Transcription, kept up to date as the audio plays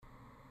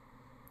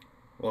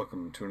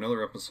Welcome to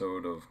another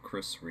episode of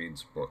Chris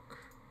Reads Book.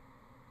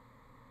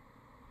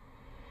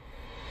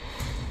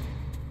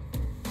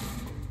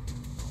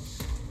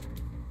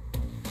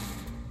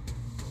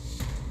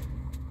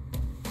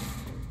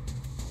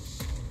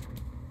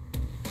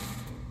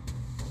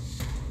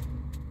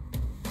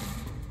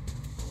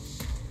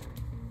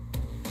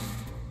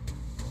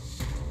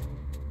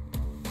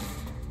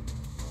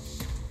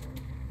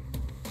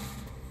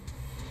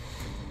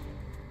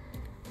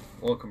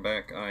 Welcome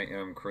back. I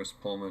am Chris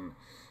Pullman,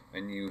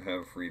 and you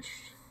have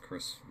reached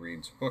Chris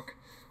Reads Book.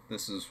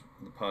 This is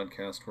the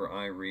podcast where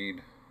I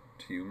read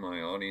to you,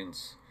 my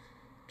audience,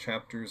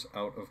 chapters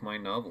out of my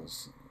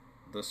novels.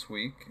 This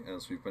week,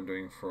 as we've been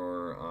doing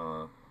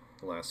for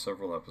the last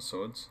several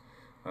episodes,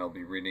 I'll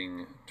be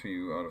reading to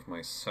you out of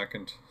my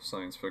second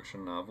science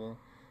fiction novel,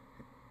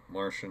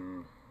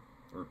 Martian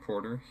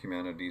Reporter,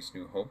 Humanity's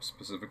New Hope,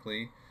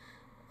 specifically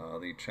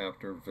the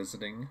chapter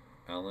Visiting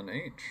Alan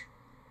H.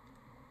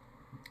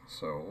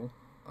 So,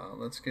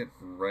 let's get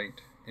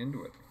right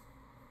into it.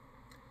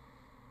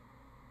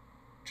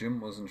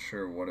 Jim wasn't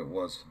sure what it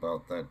was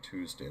about that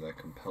Tuesday that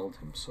compelled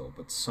him so,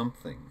 but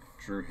something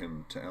drew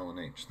him to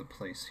L&H, the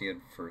place he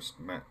had first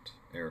met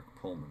Eric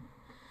Pullman.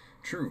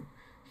 True,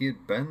 he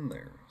had been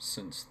there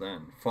since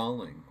then,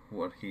 following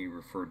what he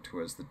referred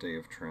to as the day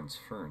of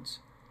transference.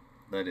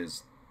 That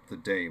is, the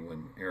day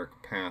when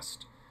Eric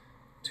passed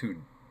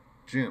to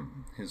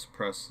Jim his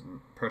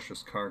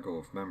precious cargo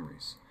of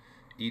memories,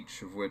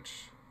 each of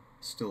which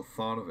still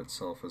thought of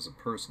itself as a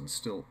person,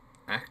 still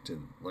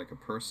acted like a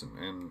person,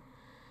 and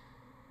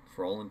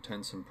for all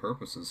intents and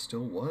purposes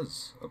still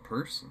was a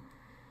person.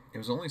 It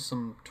was only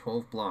some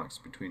 12 blocks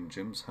between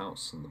Jim's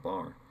house and the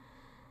bar.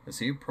 As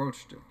he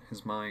approached it,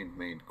 his mind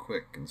made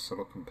quick and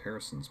subtle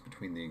comparisons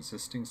between the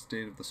existing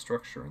state of the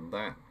structure and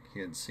that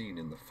he had seen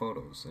in the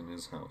photos in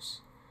his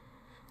house.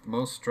 The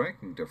most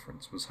striking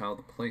difference was how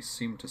the place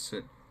seemed to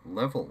sit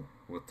level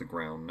with the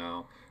ground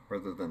now,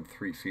 rather than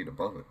 3 feet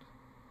above it.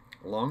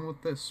 Along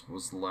with this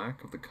was the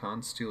lack of the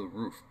consteel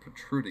roof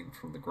protruding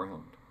from the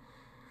ground.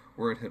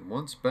 Where it had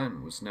once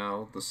been was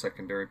now the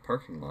secondary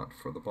parking lot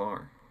for the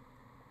bar.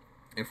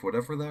 If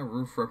whatever that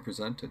roof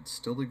represented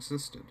still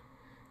existed,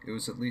 it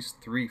was at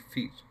least 3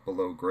 feet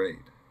below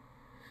grade.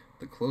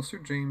 The closer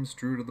James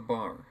drew to the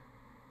bar,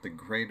 the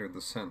greater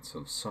the sense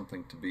of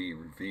something to be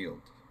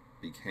revealed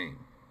became.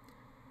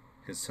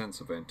 His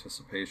sense of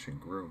anticipation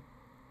grew.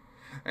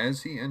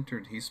 As he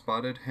entered, he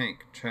spotted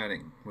Hank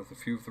chatting with a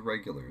few of the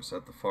regulars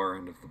at the far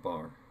end of the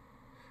bar.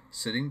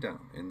 Sitting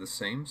down in the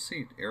same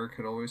seat Eric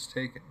had always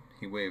taken,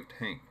 he waved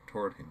Hank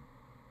toward him.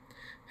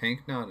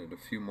 Hank nodded a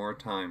few more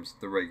times at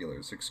the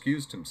regulars,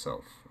 excused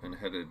himself, and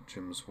headed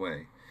Jim's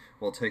way,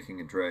 while taking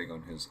a drag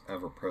on his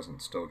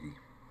ever-present stogie.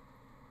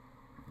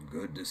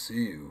 "Good to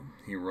see you,"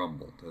 he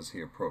rumbled as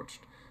he approached,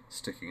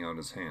 sticking out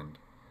his hand.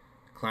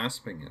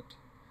 Clasping it,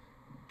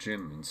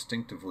 Jim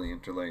instinctively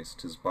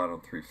interlaced his bottom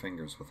 3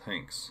 fingers with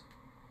Hank's.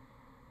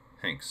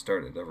 Hank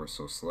started ever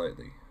so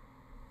slightly.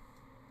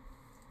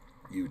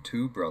 "You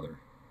too, brother,"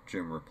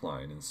 Jim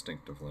replied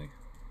instinctively.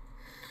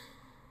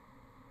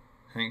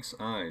 Hank's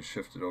eyes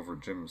shifted over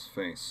Jim's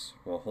face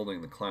while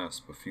holding the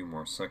clasp a few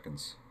more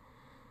seconds.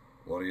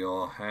 "What do you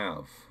all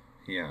have?"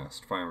 he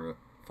asked,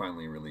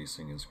 finally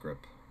releasing his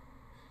grip.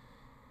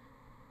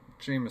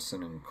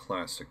 "Jameson and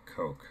classic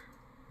Coke,"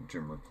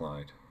 Jim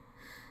replied.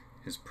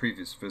 His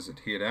previous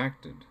visit he had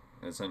acted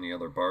as any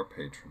other bar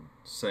patron,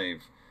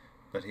 save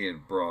that he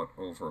had brought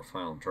over a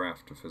final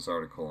draft of his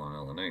article on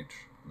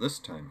L&H. This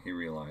time, he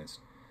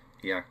realized,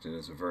 he acted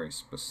as a very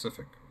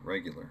specific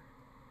regular.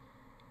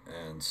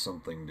 "And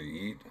something to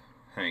eat?"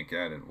 Hank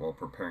added while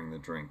preparing the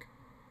drink.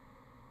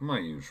 "My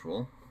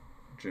usual,"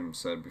 Jim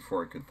said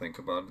before he could think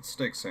about it.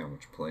 "Steak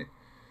sandwich plate."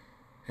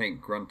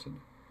 Hank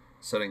grunted,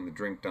 setting the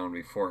drink down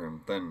before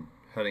him, then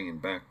heading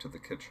back to the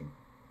kitchen.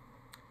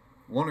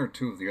 1 or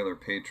 2 of the other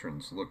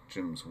patrons looked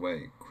Jim's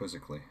way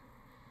quizzically.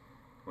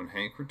 When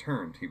Hank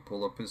returned, he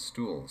pulled up his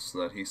stool so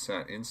that he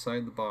sat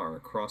inside the bar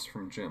across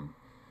from Jim,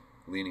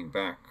 leaning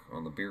back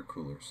on the beer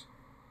coolers.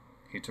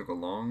 He took a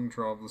long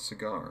draw of the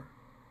cigar,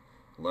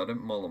 let it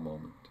mull a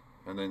moment,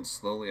 and then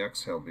slowly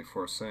exhaled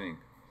before saying,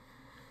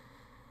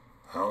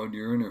 "How'd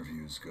your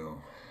interviews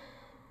go?"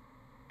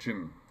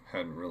 Jim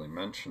hadn't really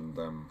mentioned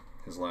them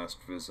his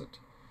last visit,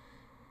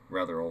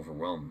 rather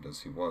overwhelmed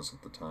as he was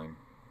at the time.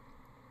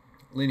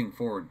 Leaning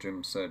forward,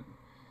 Jim said,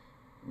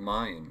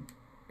 "My and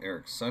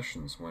Eric's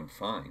sessions went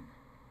fine."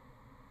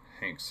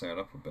 Hank sat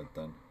up a bit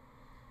then.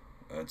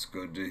 "That's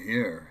good to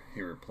hear,"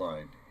 he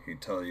replied. "He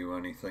tell you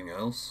anything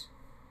else?"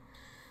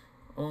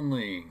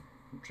 "Only,"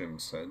 Jim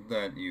said,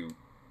 "that you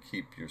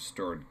keep your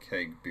stored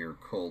keg beer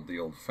cold the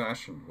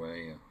old-fashioned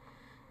way,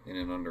 in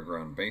an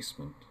underground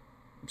basement.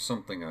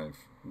 Something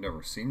I've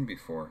never seen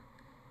before.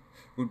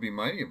 Would be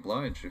mighty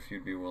obliged if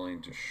you'd be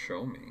willing to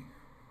show me.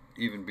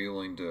 Even be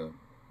willing to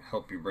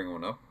help you bring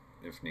one up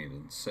if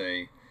needed.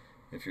 Say,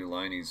 if your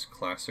Liney's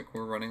Classic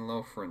were running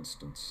low, for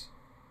instance."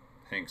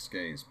 Hank's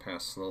gaze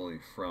passed slowly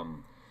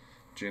from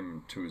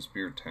Jim to his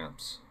beer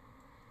taps.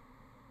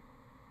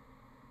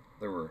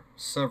 There were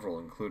several,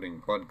 including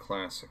Bud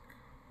Classic,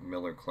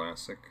 Miller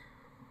Classic,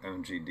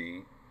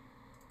 MGD,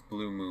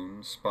 Blue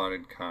Moon,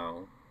 Spotted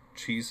Cow,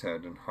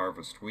 Cheesehead, and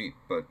Harvest Wheat,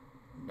 but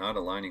not a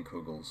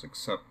Leinenkugels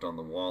except on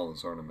the wall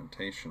as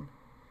ornamentation.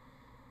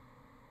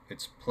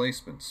 Its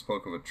placement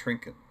spoke of a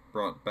trinket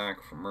brought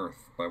back from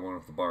Earth by one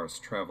of the bar's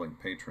traveling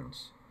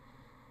patrons.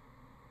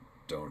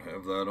 "Don't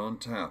have that on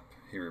tap,"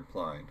 he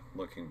replied,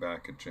 looking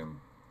back at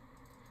Jim.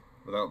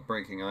 Without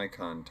breaking eye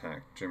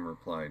contact, Jim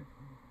replied,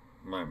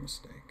 "My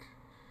mistake."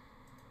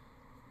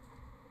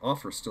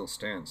 "Offer still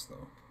stands,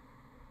 though."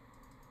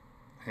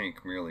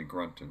 Hank merely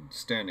grunted,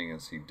 standing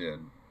as he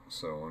did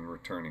so and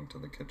returning to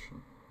the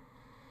kitchen.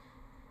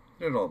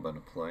 It had all been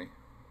a play.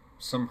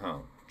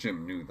 Somehow,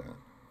 Jim knew that.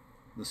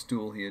 The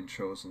stool he had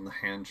chosen, the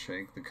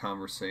handshake, the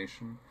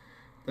conversation,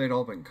 they had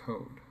all been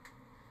code.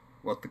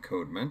 What the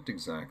code meant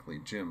exactly,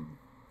 Jim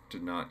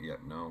did not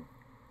yet know.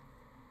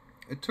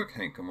 It took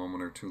Hank a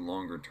moment or two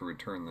longer to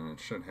return than it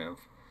should have.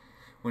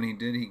 When he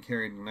did, he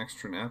carried an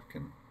extra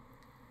napkin.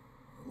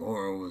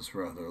 "Laura was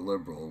rather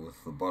liberal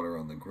with the butter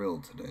on the grill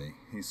today,"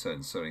 he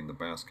said, setting the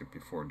basket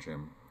before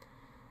Jim.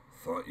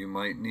 "Thought you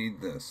might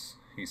need this,"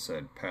 he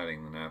said,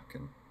 patting the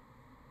napkin.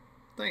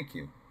 "Thank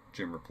you,"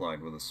 Jim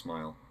replied with a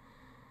smile.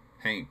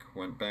 Hank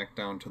went back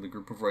down to the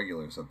group of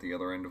regulars at the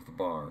other end of the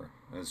bar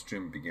as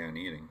Jim began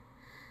eating.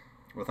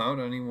 Without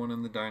anyone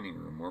in the dining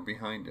room or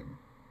behind him,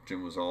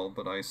 Jim was all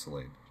but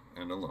isolated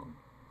and alone.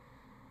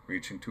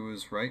 Reaching to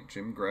his right,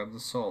 Jim grabbed the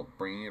salt,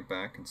 bringing it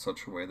back in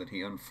such a way that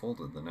he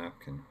unfolded the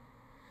napkin.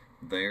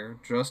 There,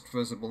 just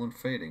visible and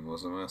fading,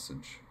 was a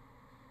message.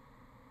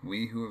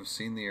 "We who have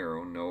seen the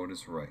arrow know it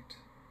is right.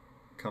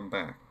 Come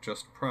back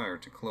just prior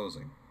to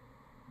closing,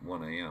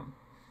 1 a.m.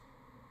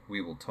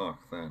 We will talk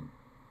then."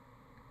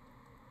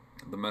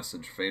 The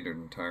message faded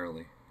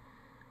entirely.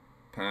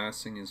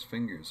 Passing his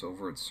fingers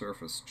over its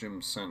surface,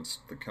 Jim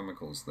sensed the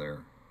chemicals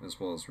there, as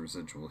well as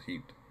residual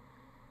heat.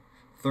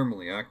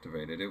 Thermally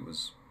activated, it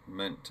was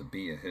meant to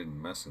be a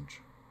hidden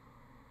message.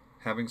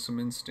 Having some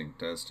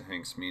instinct as to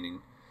Hank's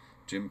meaning,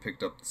 Jim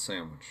picked up the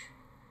sandwich.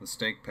 The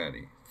steak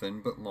patty,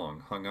 thin but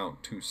long, hung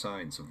out two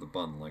sides of the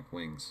bun like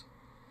wings.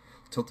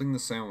 Tilting the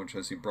sandwich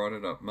as he brought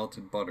it up,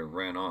 melted butter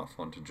ran off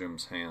onto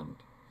Jim's hand.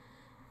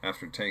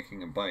 After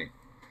taking a bite,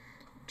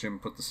 Jim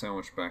put the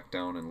sandwich back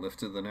down and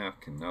lifted the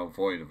napkin, now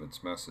void of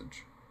its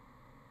message.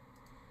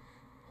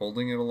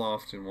 Holding it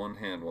aloft in one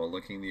hand while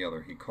licking the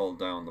other, he called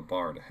down the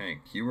bar to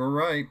Hank. "You were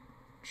right.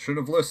 Should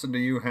have listened to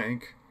you,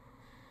 Hank."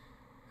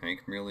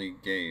 Hank merely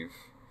gave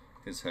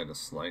his head a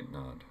slight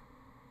nod.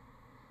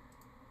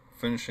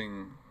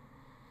 Finishing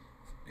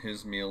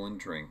his meal and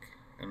drink,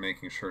 and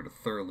making sure to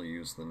thoroughly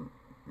use the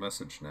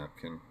message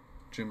napkin,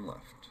 Jim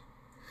left.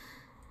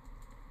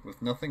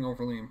 With nothing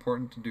overly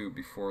important to do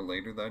before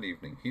later that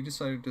evening, he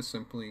decided to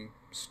simply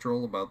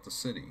stroll about the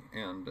city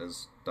and,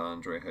 as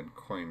D'Andre had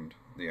coined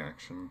the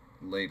action,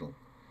 ladle.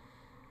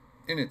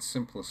 In its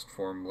simplest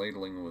form,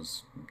 ladling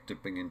was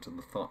dipping into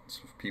the thoughts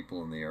of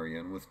people in the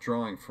area and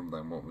withdrawing from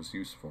them what was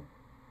useful.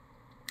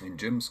 In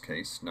Jim's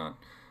case, not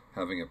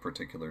having a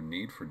particular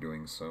need for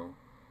doing so,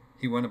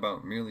 he went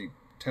about merely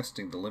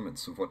testing the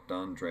limits of what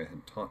D'Andre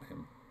had taught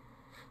him.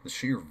 The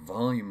sheer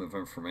volume of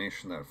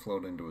information that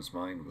flowed into his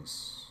mind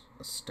was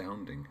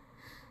astounding.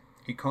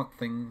 He caught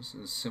things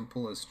as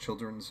simple as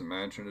children's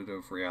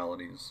imaginative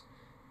realities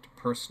to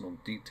personal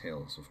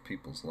details of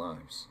people's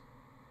lives.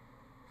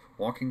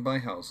 Walking by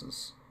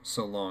houses,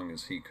 so long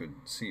as he could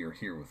see or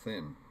hear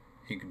within,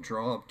 he could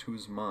draw up to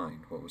his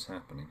mind what was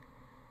happening.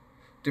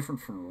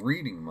 Different from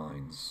reading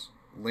minds,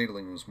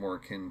 ladling was more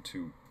akin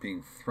to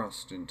being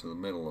thrust into the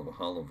middle of a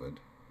holovid.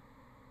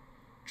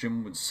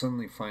 Jim would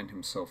suddenly find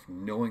himself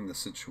knowing the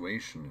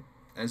situation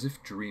as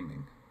if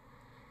dreaming.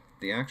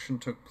 The action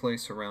took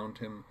place around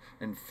him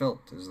and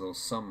felt as though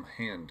some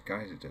hand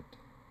guided it,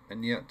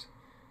 and yet,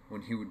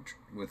 when he would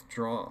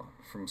withdraw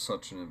from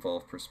such an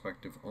involved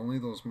perspective, only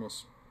those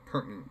most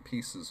pertinent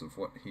pieces of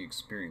what he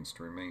experienced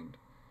remained.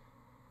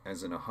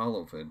 As in a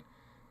holovid,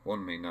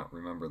 one may not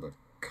remember the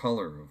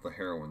color of the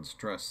heroine's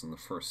dress in the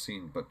first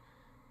scene, but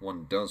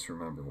one does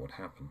remember what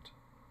happened.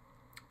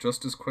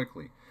 Just as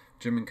quickly,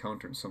 Jim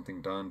encountered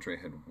something D'Andre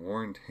had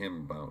warned him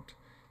about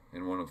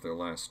in one of their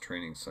last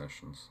training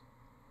sessions.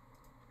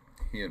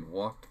 He had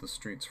walked the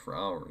streets for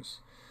hours,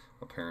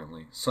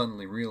 apparently,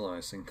 suddenly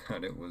realizing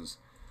that it was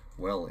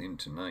well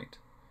into night.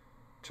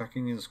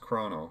 Checking his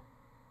chrono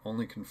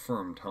only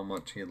confirmed how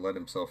much he had let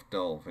himself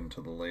delve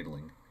into the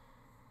ladling.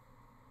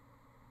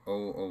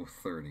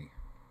 0030.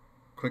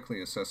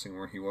 Quickly assessing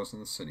where he was in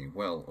the city,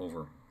 well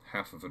over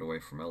half of it away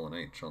from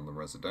L&H on the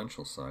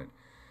residential side,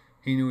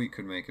 he knew he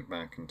could make it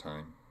back in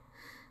time.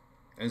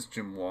 As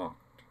Jim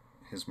walked,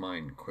 his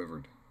mind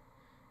quivered.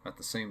 At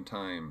the same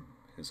time,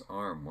 his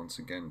arm once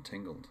again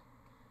tingled.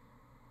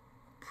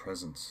 "A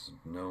presence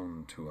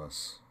known to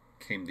us,"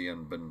 came the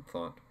unbidden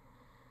thought.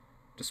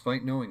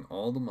 Despite knowing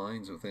all the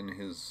minds within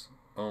his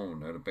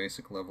own at a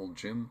basic level,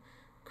 Jim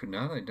could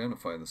not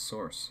identify the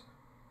source.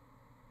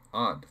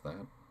 Odd,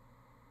 that.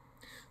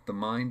 The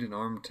mind and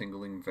arm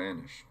tingling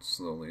vanished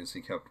slowly as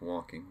he kept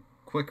walking,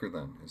 quicker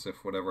then, as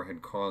if whatever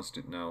had caused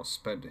it now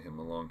sped to him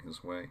along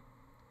his way.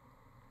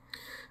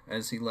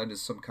 As he let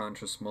his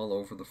subconscious mull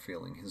over the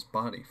feeling, his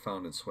body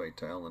found its way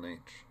to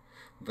L&H.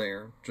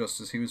 There,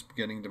 just as he was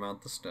beginning to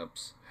mount the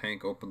steps,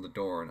 Hank opened the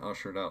door and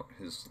ushered out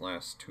his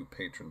last two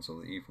patrons of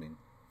the evening.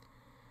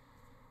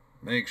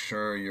 "Make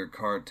sure your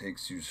car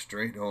takes you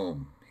straight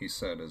home," he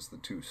said as the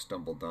two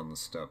stumbled down the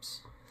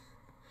steps.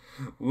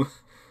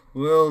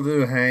 "Will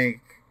do,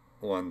 Hank,"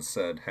 one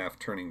said, half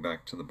turning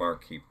back to the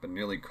barkeep, but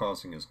nearly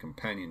causing his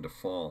companion to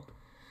fall.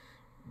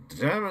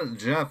 "Damn it,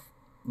 Jeff,"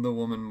 the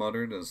woman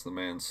muttered as the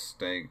man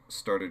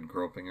started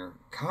groping her.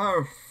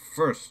 "Car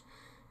first,"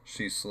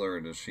 she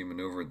slurred as she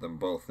maneuvered them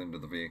both into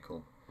the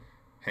vehicle.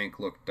 Hank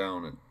looked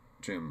down at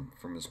Jim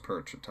from his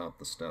perch atop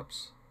the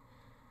steps.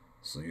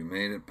 "So you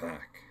made it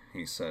back,"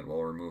 he said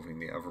while removing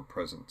the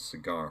ever-present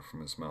cigar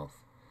from his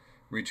mouth,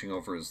 reaching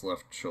over his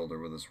left shoulder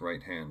with his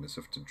right hand as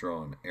if to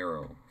draw an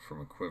arrow from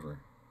a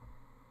quiver.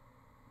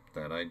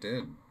 "That I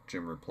did,"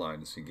 Jim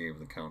replied as he gave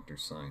the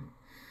countersign.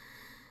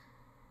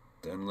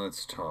 "Then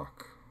let's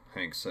talk,"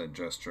 Hank said,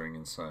 gesturing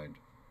inside.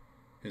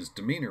 His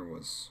demeanor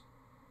was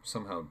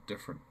somehow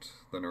different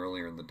than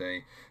earlier in the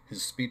day.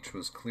 His speech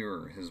was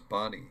clearer, his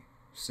body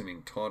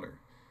seeming tauter.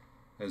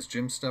 As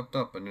Jim stepped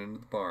up and into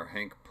the bar,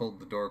 Hank pulled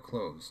the door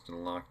closed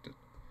and locked it.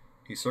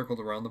 He circled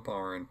around the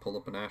bar and pulled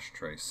up an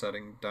ashtray,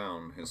 setting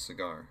down his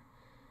cigar.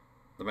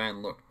 The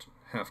man looked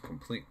half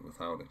complete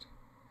without it.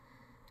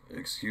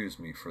 "Excuse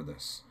me for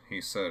this," he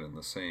said in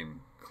the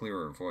same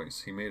clearer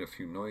voice. He made a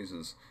few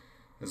noises,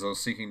 as though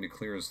seeking to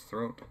clear his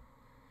throat.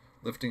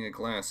 Lifting a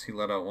glass, he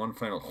let out one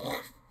final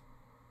whoosh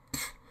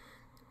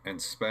and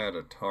spat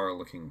a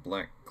tar-looking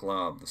black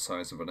glob the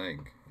size of an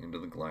egg into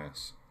the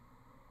glass.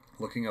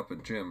 Looking up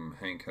at Jim,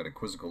 Hank had a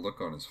quizzical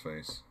look on his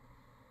face.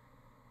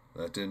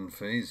 "That didn't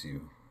faze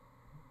you?"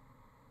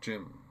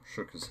 Jim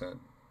shook his head.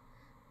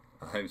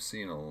 "I've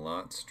seen a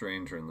lot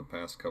stranger in the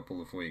past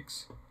couple of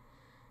weeks."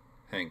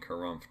 Hank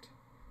harumphed.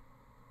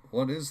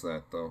 "What is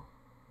that, though?"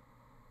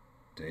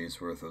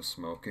 "Day's worth of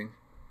smoking,"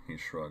 he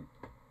shrugged.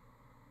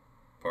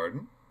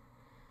 "Pardon?"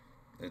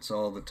 "It's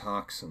all the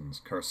toxins,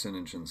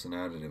 carcinogens, and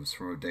additives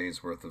from a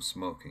day's worth of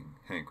smoking,"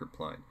 Hank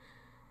replied.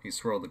 He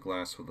swirled the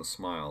glass with a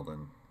smile,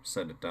 then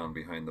set it down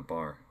behind the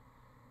bar.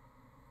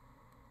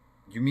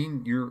 "You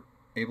mean you're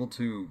able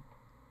to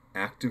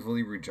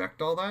actively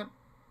reject all that?"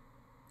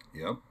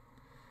 "Yep.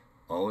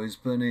 Always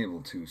been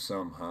able to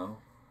somehow.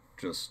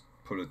 Just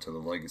put it to the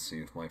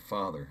legacy of my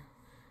father,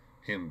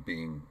 him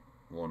being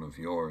one of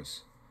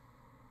yours."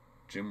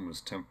 Jim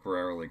was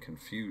temporarily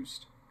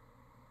confused.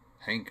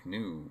 Hank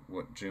knew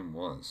what Jim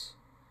was.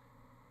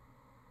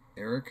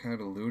 "Eric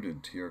had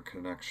alluded to your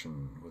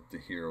connection with the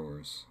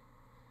Heroers."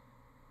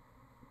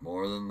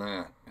 "More than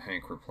that,"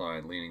 Hank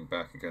replied, leaning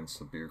back against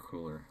the beer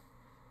cooler.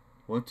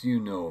 "What do you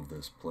know of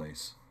this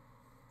place?"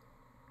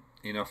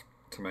 "Enough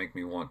to make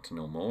me want to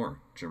know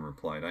more," Jim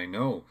replied. "I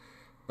know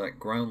that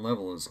ground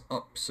level is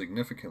up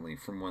significantly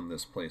from when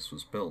this place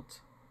was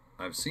built.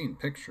 I've seen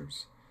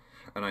pictures.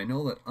 And I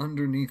know that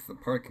underneath the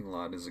parking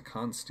lot is a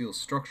concealed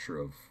structure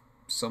of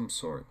some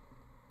sort."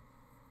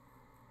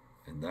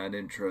 "And that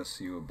interests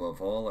you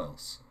above all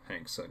else,"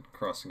 Hank said,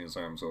 crossing his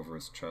arms over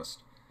his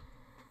chest.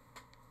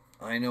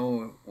 "I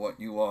know what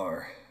you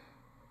are,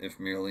 if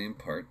merely in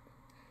part.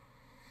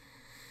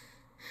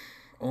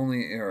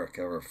 Only Eric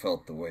ever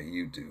felt the way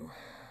you do.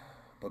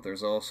 But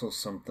there's also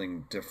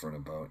something different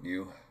about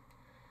you.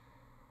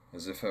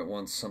 As if at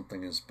once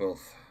something is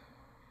both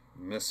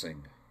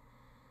missing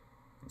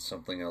and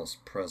something else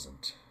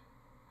present."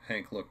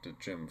 Hank looked at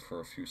Jim for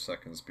a few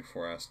seconds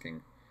before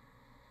asking,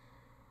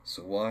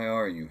 "So why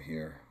are you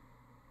here?"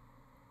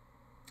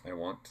 "I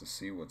want to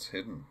see what's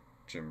hidden,"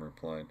 Jim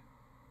replied.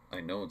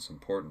 "I know it's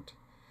important."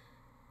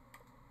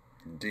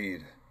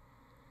 "Indeed.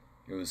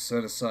 It was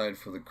set aside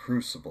for the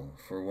Crucible,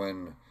 for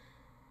when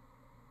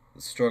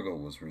the struggle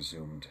was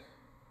resumed.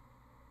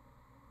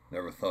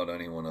 Never thought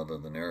anyone other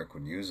than Eric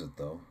would use it,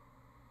 though."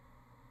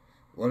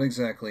 "What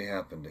exactly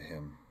happened to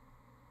him?"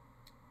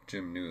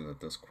 Jim knew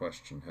that this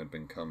question had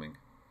been coming.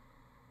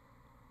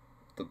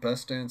 "The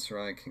best answer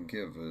I can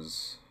give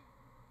is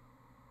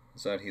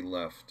that he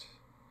left.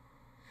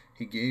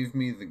 He gave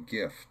me the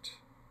gift,"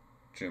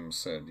 Jim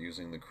said,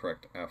 using the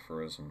correct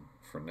aphorism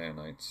for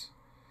nanites.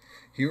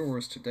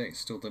 Heroes today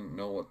still didn't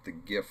know what the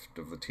gift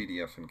of the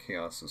TDF and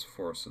Chaos's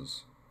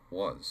forces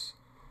was,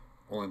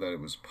 only that it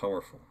was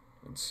powerful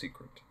and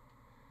secret.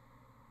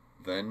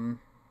 "Then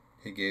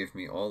he gave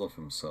me all of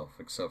himself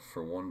except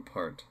for one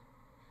part."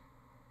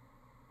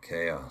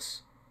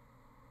 "Chaos."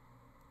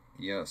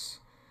 "Yes,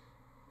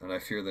 and I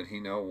fear that he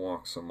now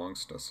walks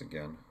amongst us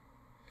again.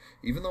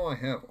 Even though I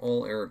have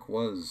all Eric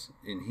was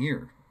in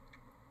here,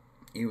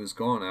 he was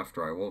gone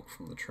after I woke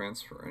from the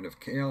transfer, and if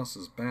Chaos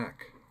is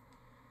back,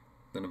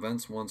 then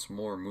events once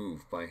more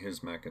move by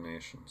his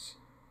machinations."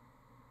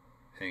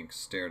 Hank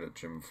stared at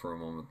Jim for a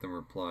moment, then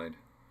replied,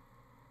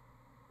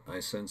 "I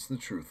sense the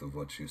truth of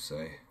what you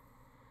say."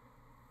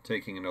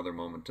 Taking another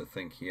moment to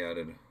think, he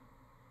added,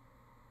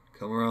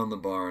 "Come around the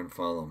bar and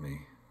follow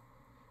me.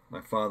 My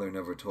father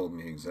never told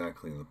me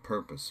exactly the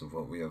purpose of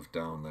what we have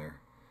down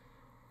there,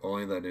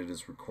 only that it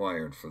is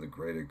required for the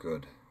greater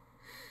good."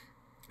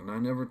 and I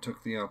never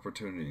took the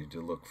opportunity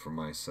to look for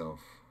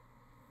myself.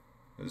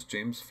 As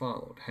James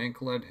followed,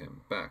 Hank led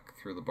him back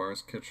through the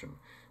bar's kitchen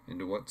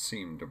into what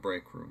seemed a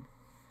break room.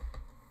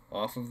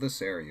 Off of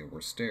this area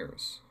were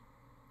stairs.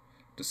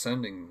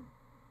 Descending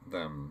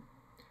them,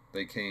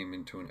 they came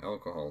into an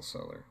alcohol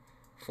cellar,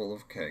 full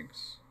of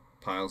kegs,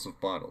 piles of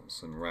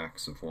bottles, and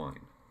racks of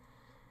wine.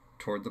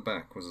 Toward the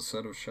back was a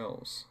set of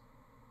shelves.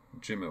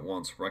 Jim at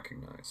once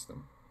recognized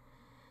them.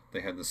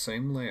 They had the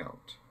same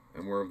layout,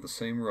 and were of the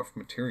same rough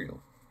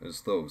material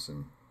as those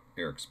in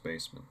Eric's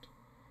basement.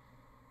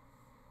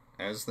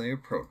 As they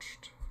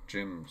approached,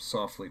 Jim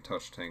softly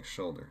touched Hank's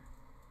shoulder.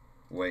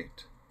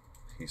 "Wait,"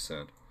 he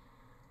said.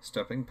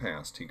 Stepping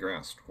past, he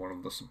grasped one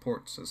of the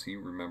supports as he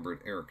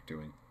remembered Eric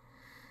doing.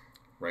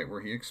 Right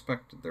where he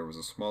expected, there was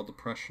a small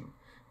depression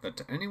that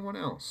to anyone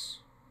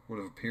else would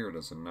have appeared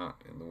as a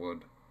knot in the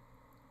wood.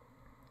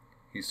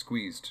 He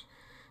squeezed,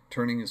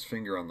 turning his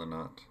finger on the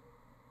knot.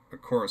 A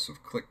chorus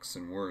of clicks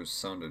and whirs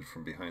sounded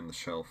from behind the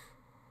shelf.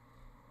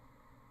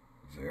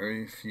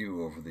 "Very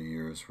few over the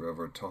years were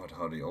ever taught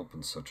how to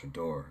open such a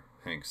door,"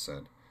 Hank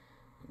said,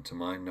 "and to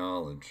my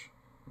knowledge,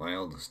 my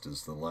eldest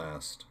is the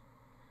last."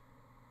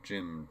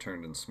 Jim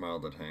turned and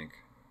smiled at Hank.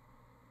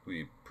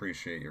 "We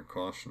appreciate your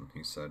caution,"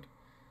 he said.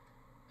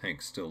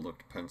 Hank still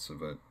looked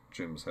pensive at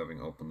Jim's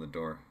having opened the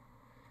door.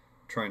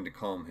 Trying to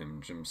calm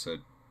him, Jim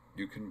said,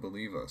 "You can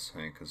believe us,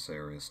 Hank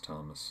Azarias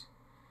Thomas,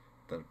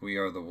 that we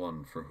are the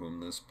one for whom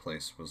this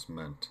place was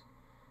meant."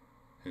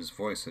 His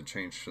voice had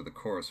changed to the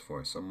chorus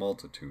voice, a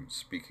multitude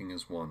speaking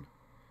as one.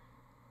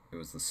 It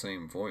was the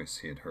same voice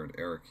he had heard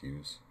Eric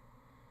use.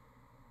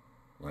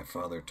 "My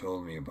father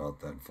told me about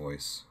that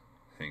voice,"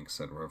 Hank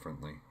said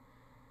reverently.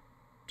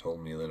 "Told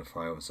me that if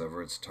I was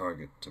ever its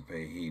target, to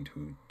pay heed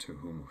to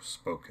whom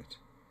spoke it.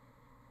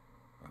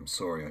 I'm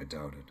sorry I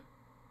doubted."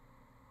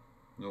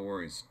 "No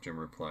worries," Jim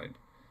replied,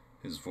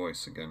 his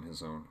voice again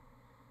his own.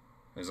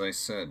 "As I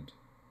said,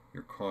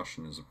 your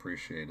caution is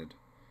appreciated.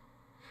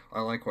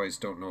 I likewise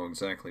don't know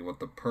exactly what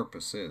the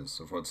purpose is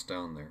of what's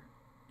down there.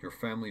 Your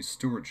family's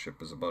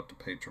stewardship is about to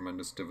pay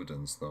tremendous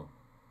dividends, though."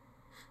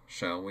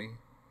 "Shall we?"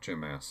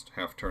 Jim asked,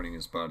 half turning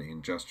his body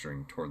and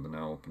gesturing toward the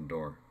now open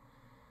door.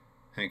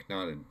 Hank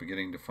nodded,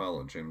 beginning to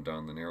follow Jim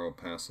down the narrow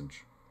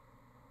passage.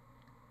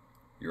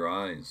 "Your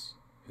eyes,"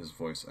 his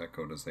voice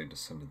echoed as they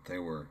descended. "They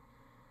were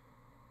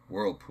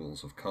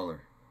whirlpools of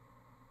color."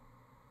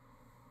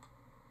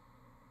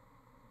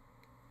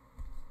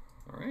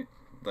 Alright,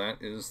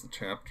 that is the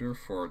chapter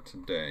for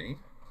today.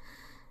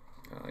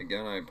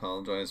 Again, I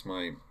apologize,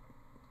 what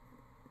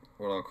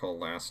I'll call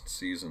last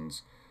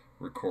season's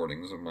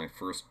recordings of my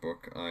first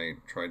book, I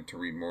tried to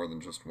read more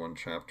than just one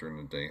chapter in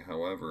a day.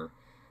 However,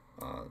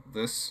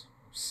 this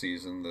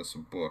season, this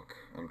book,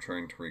 I'm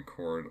trying to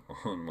record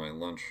on my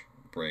lunch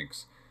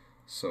breaks,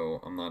 so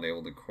I'm not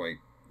able to quite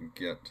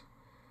get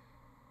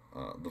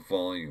the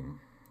volume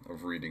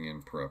of reading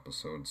in per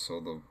episode, so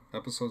the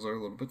episodes are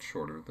a little bit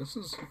shorter. This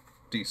is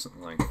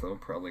decent length, though,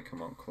 probably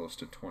come out close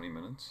to 20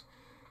 minutes.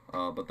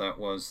 But that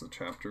was the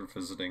chapter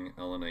Visiting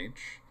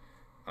LNH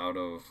out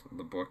of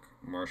the book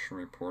Martian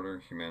Reporter,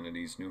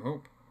 Humanity's New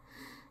Hope.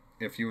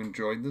 If you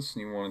enjoyed this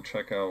and you want to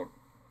check out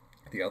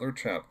the other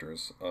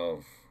chapters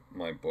of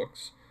my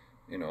books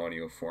in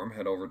audio form,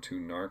 head over to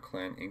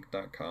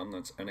narclaninc.com.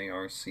 That's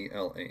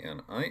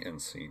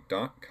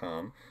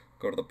narclaninc.com.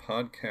 Go to the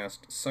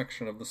podcast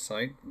section of the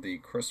site, the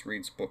Chris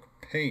Reads Book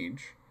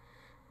page,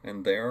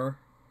 and there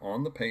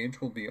on the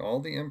page will be all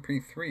the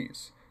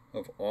MP3s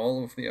of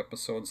all of the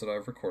episodes that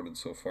I've recorded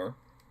so far.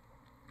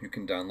 You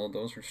can download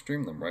those or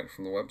stream them right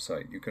from the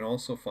website. You can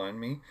also find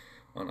me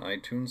on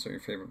iTunes or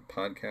your favorite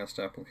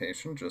podcast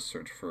application. Just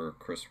search for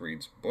Chris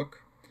Reads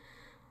Book.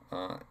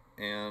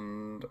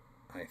 And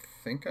I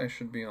think I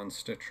should be on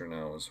Stitcher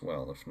now as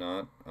well. If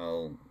not,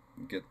 I'll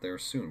get there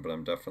soon, but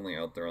I'm definitely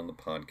out there on the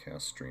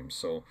podcast stream.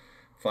 So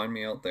find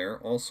me out there.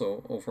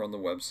 Also, over on the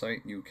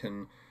website, you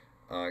can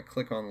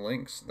click on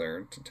links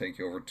there to take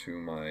you over to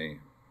my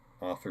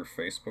author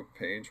Facebook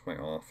page, my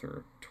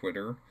author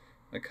Twitter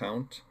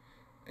account,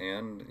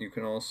 and you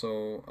can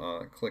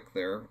also click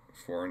there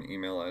for an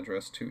email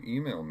address to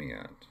email me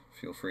at.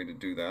 Feel free to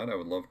do that. I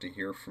would love to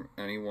hear from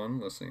anyone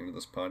listening to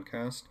this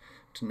podcast,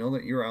 to know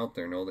that you're out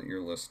there, know that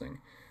you're listening.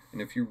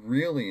 And if you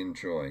really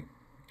enjoy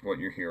what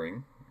you're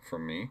hearing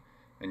from me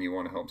and you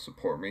want to help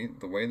support me,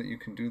 the way that you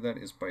can do that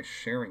is by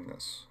sharing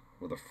this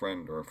with a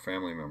friend or a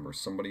family member,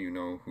 somebody you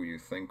know who you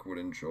think would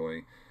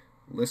enjoy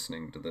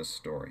listening to this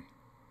story.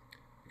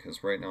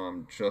 Because right now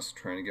I'm just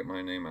trying to get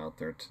my name out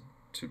there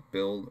to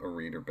build a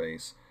reader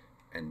base,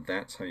 and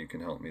that's how you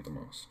can help me the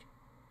most.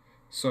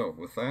 So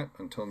with that,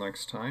 until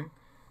next time,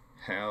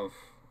 have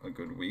a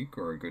good week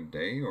or a good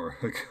day or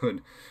a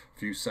good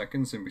few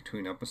seconds in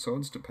between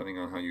episodes, depending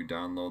on how you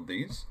download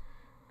these,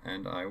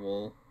 and I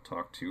will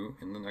talk to you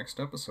in the next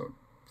episode.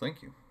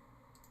 Thank you.